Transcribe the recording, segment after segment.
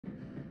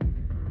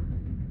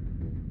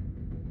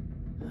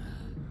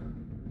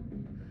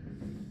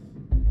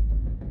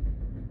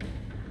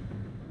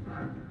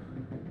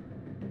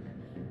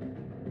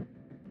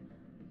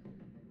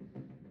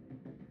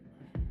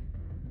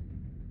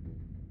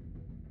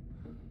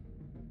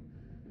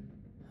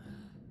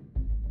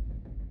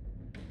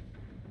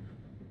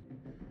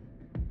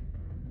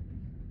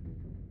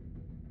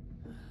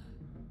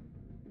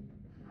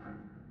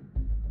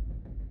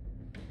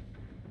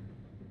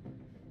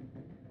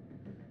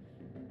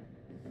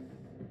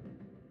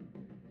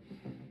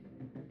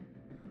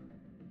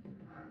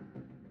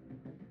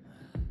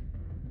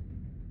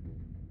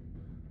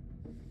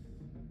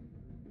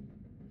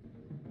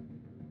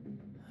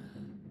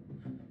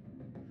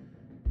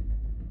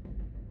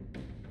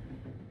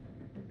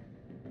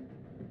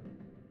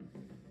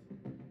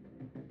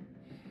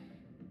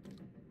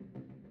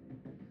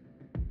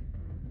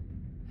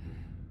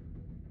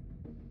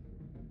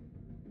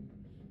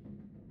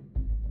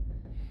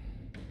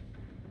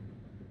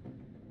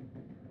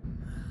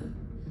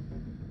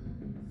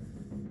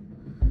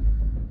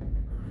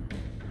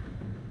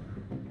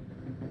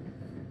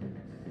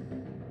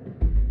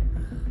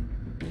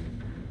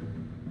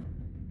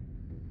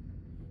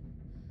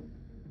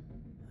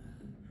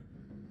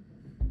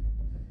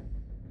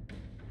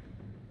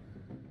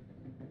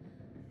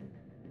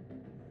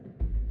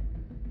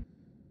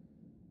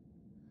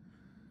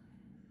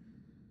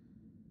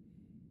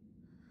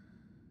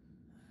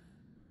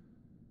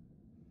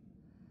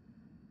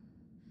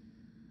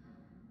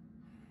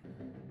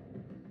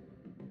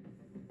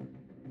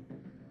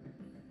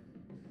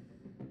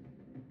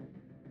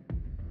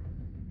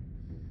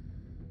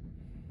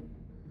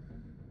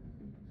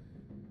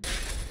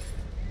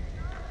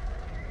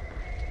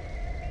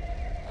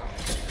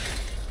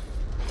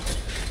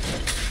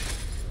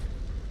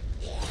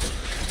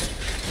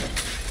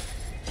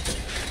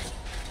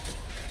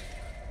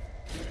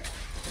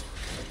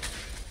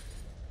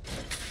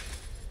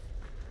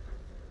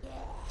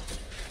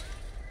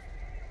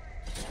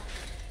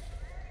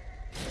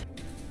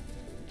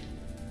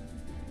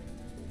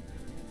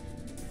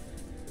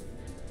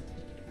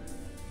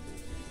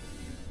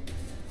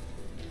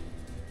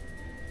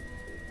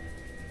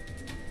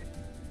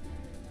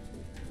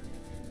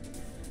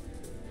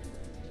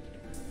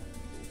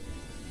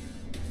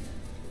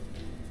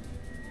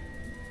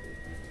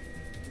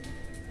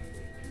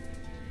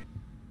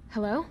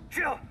Hello?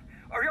 Jill,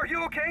 are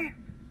you okay?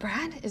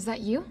 Brad, is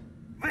that you?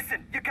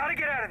 Listen, you gotta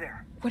get out of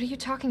there. What are you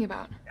talking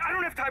about? I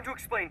don't have time to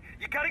explain.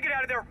 You gotta get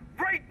out of there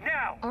right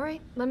now. All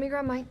right, let me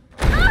grab my...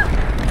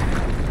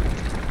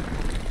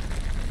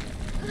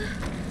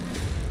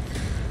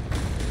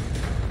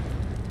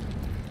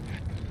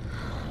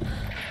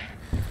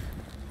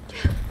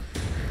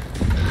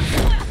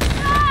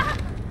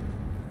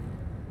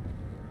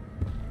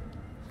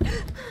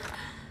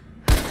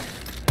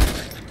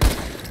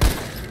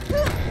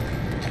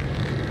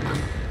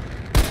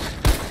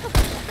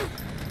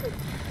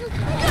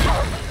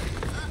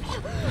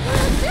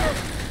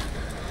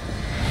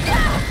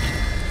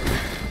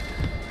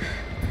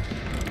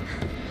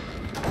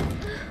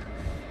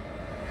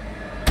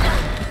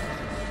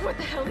 What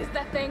the hell is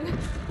that thing?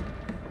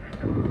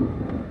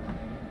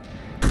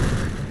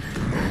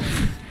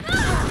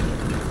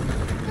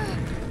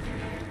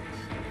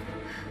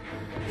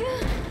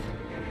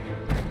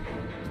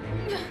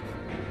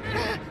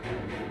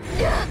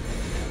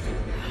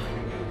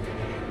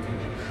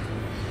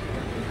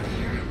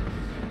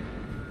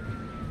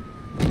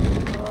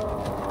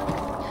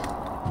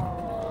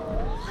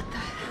 What the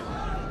hell?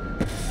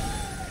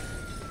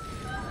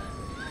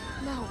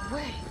 No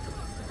way.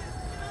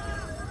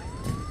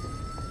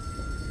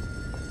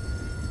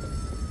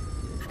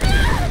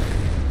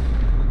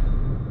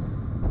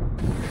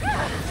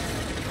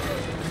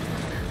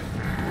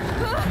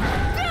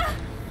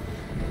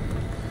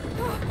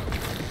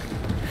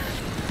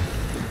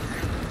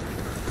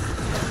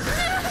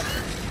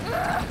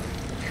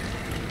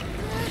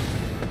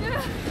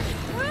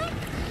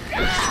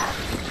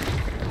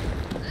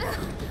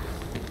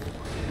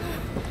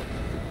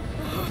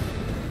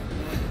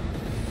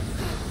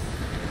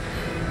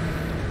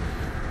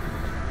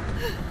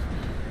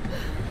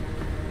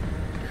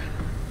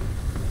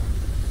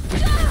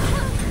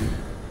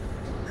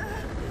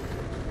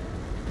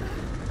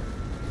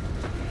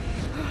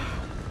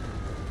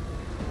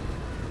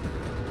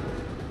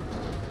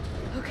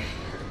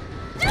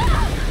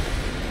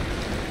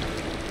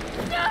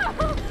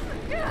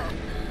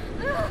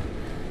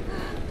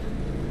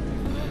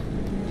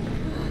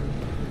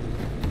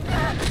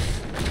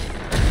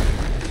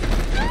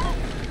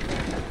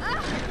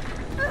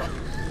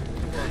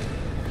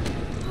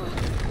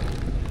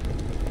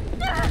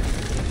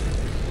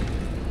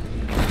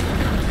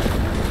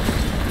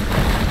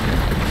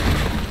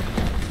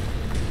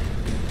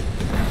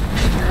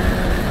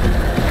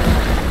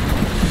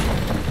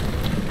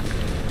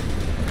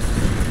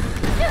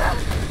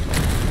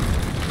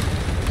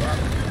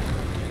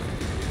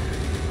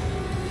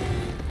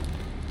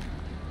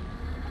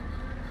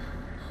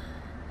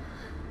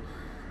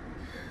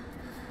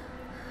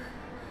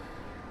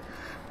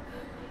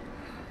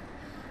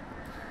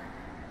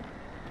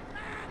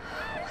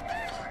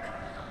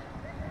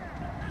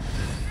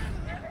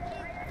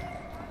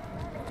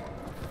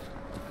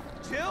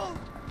 Jill?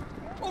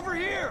 Over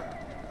here!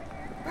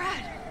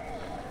 Brad!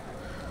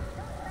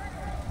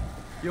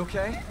 You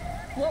okay?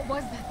 What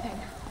was that thing?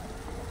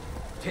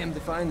 Damned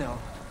if I know.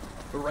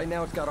 But right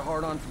now it's got a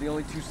hard-on for the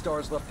only 2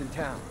 stars left in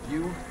town.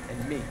 You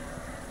and me.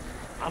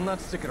 I'm not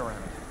sticking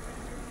around.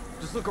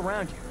 Just look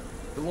around you.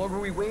 The longer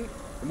we wait,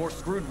 the more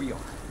screwed we are.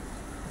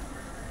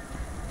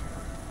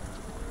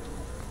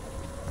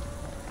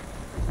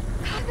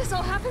 How'd this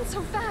all happen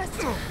so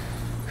fast?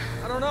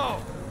 I don't know.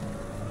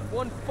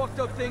 One fucked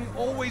up thing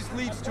always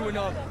leads to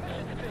another.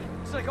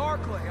 It's like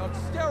Arclay on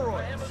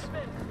steroids.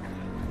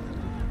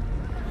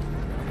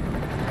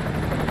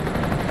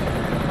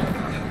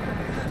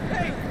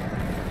 Hey!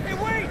 Hey,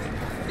 wait!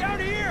 Down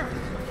here!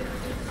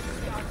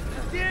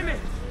 Damn it!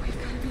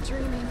 We've got to be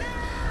dreaming.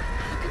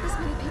 How could this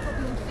many people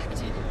be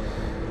infected?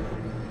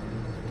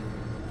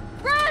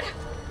 Brad!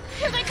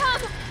 Here they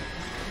come!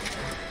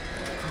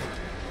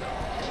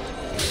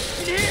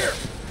 In here!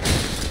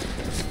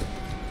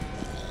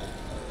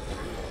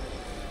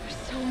 There's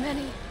so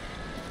many.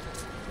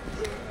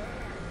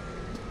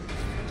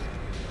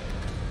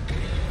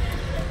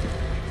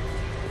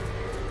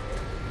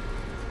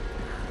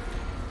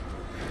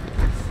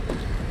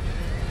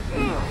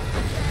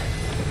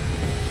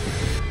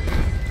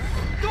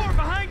 Door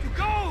behind you,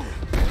 go!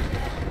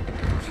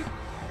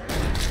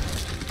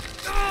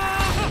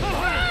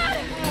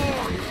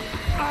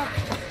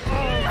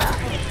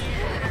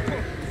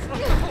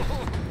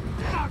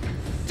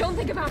 Don't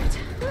think about it.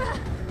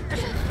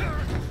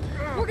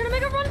 We're gonna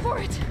make a run for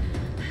it.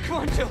 Come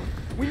on, Jill.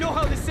 We know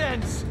how this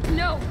ends.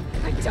 No,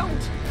 I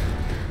don't.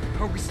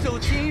 Are we still a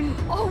team?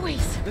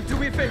 Always. Then do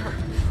me a favor.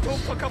 Don't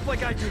fuck up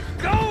like I did.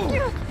 Go!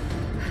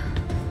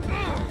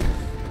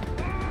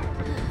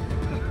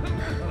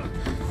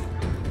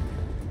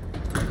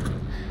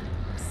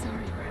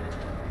 Sorry, Brad.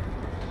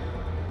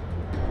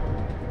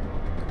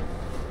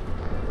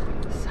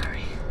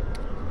 Sorry.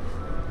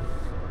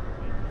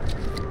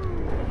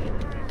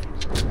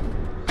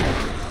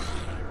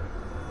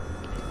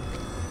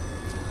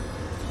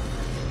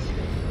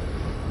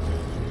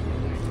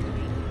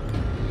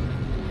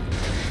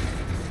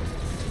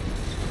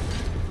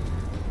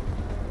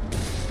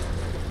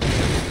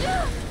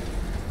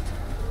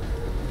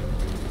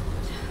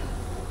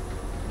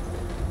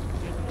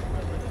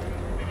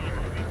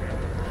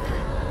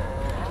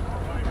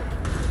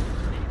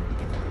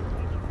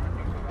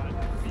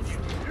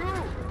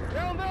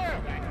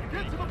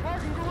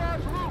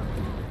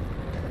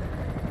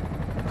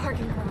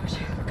 Parking garage.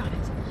 Got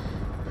it.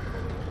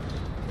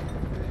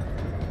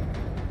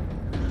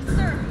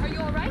 Sir, are you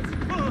all right?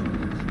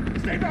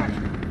 Stay back!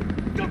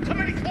 Don't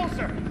come any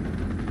closer!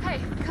 Hey,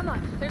 come on.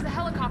 There's a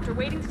helicopter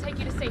waiting to take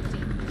you to safety.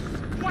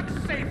 What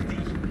safety?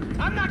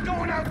 I'm not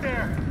going out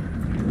there!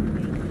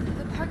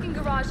 The parking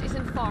garage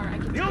isn't far. I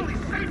can The take only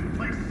safe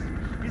place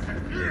is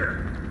in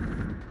here!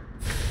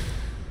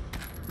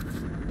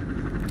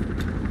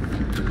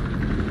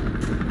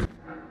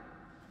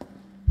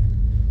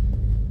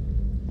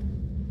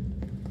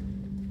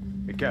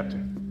 Hey,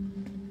 Captain.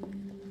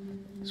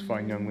 This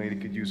fine young lady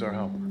could use our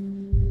help.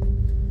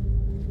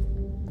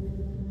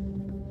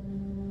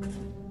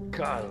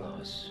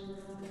 Carlos,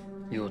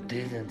 you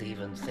didn't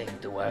even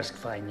think to ask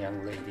fine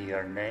young lady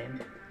her name?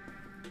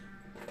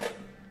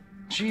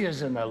 She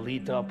is an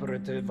elite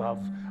operative of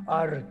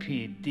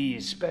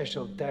RPD,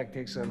 Special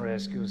Tactics and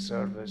Rescue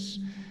Service.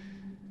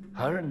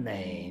 Her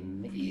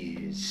name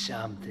is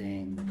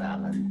something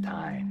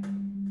Valentine.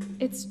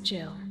 It's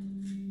Jill.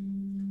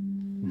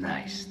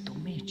 Nice to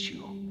meet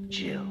you,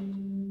 Jill.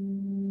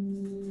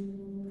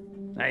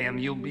 I am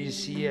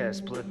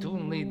UBCS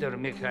Platoon Leader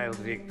Mikhail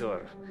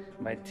Victor.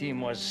 My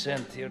team was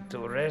sent here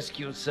to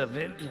rescue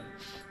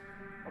civilians.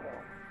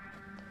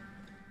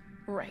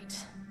 Right.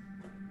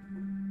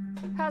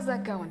 How's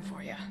that going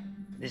for you?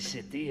 The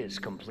city is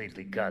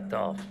completely cut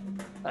off,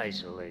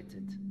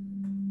 isolated.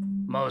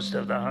 Most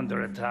of the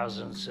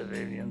 100,000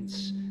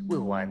 civilians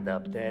will wind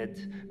up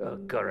dead.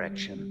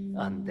 Correction,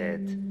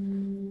 undead.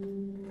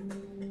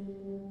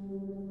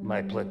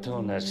 My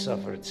platoon has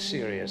suffered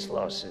serious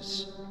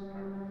losses.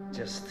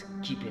 Just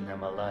keeping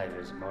them alive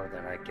is more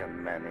than I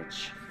can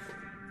manage.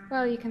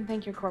 Well, you can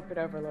thank your corporate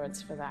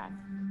overlords for that.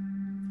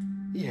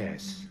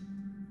 Yes.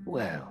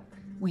 Well,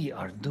 we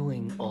are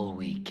doing all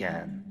we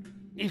can.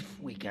 If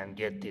we can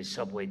get this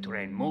subway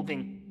train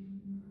moving,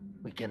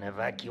 we can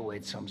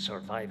evacuate some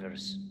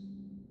survivors.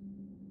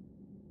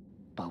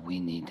 But we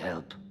need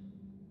help.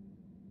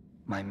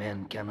 My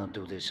men cannot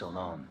do this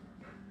alone.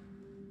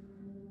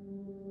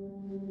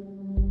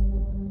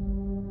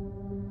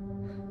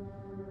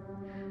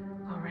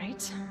 All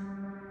right.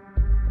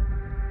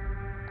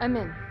 I'm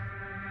in.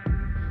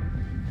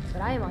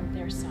 But I am on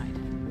their side,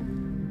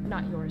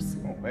 not yours.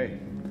 Oh,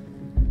 hey.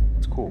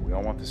 It's cool. We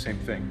all want the same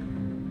thing.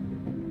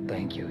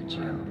 Thank you,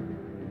 Jill.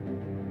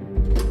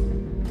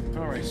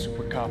 All right,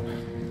 Super Cop.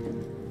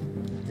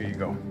 Here you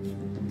go.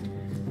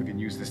 We can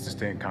use this to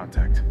stay in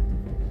contact.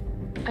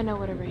 I know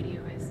what a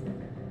radio is.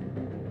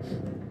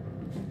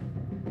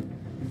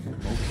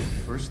 Okay,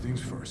 first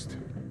things first.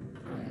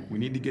 We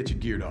need to get you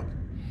geared up.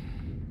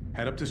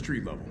 Head up to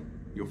street level.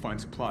 You'll find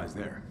supplies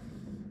there.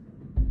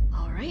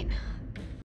 All right,